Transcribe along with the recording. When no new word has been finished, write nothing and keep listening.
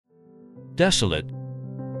desolate,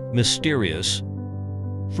 mysterious,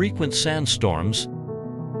 frequent sandstorms.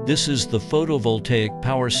 This is the photovoltaic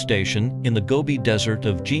power station in the Gobi Desert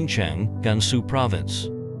of Jinchang, Gansu Province.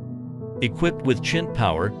 Equipped with Chint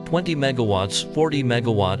Power 20MW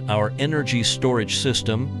 40MWh energy storage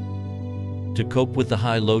system to cope with the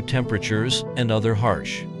high low temperatures and other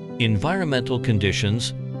harsh environmental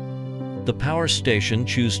conditions, the power station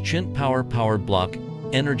chooses Chint Power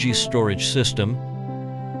POWERBLOCK energy storage system.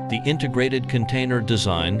 The integrated container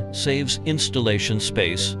design saves installation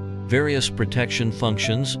space, various protection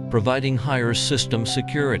functions, providing higher system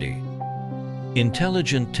security.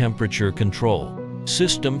 Intelligent temperature control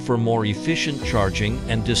system for more efficient charging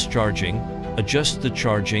and discharging. Adjust the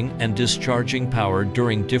charging and discharging power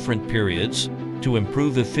during different periods to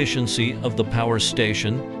improve efficiency of the power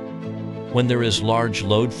station. When there is large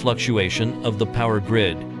load fluctuation of the power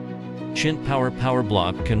grid, Chint Power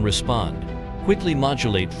POWERBLOCK can respond, quickly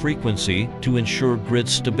modulate frequency to ensure grid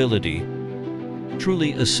stability,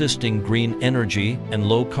 truly assisting green energy and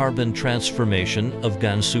low-carbon transformation of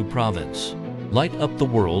Gansu Province. Light up the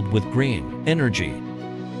world with green energy.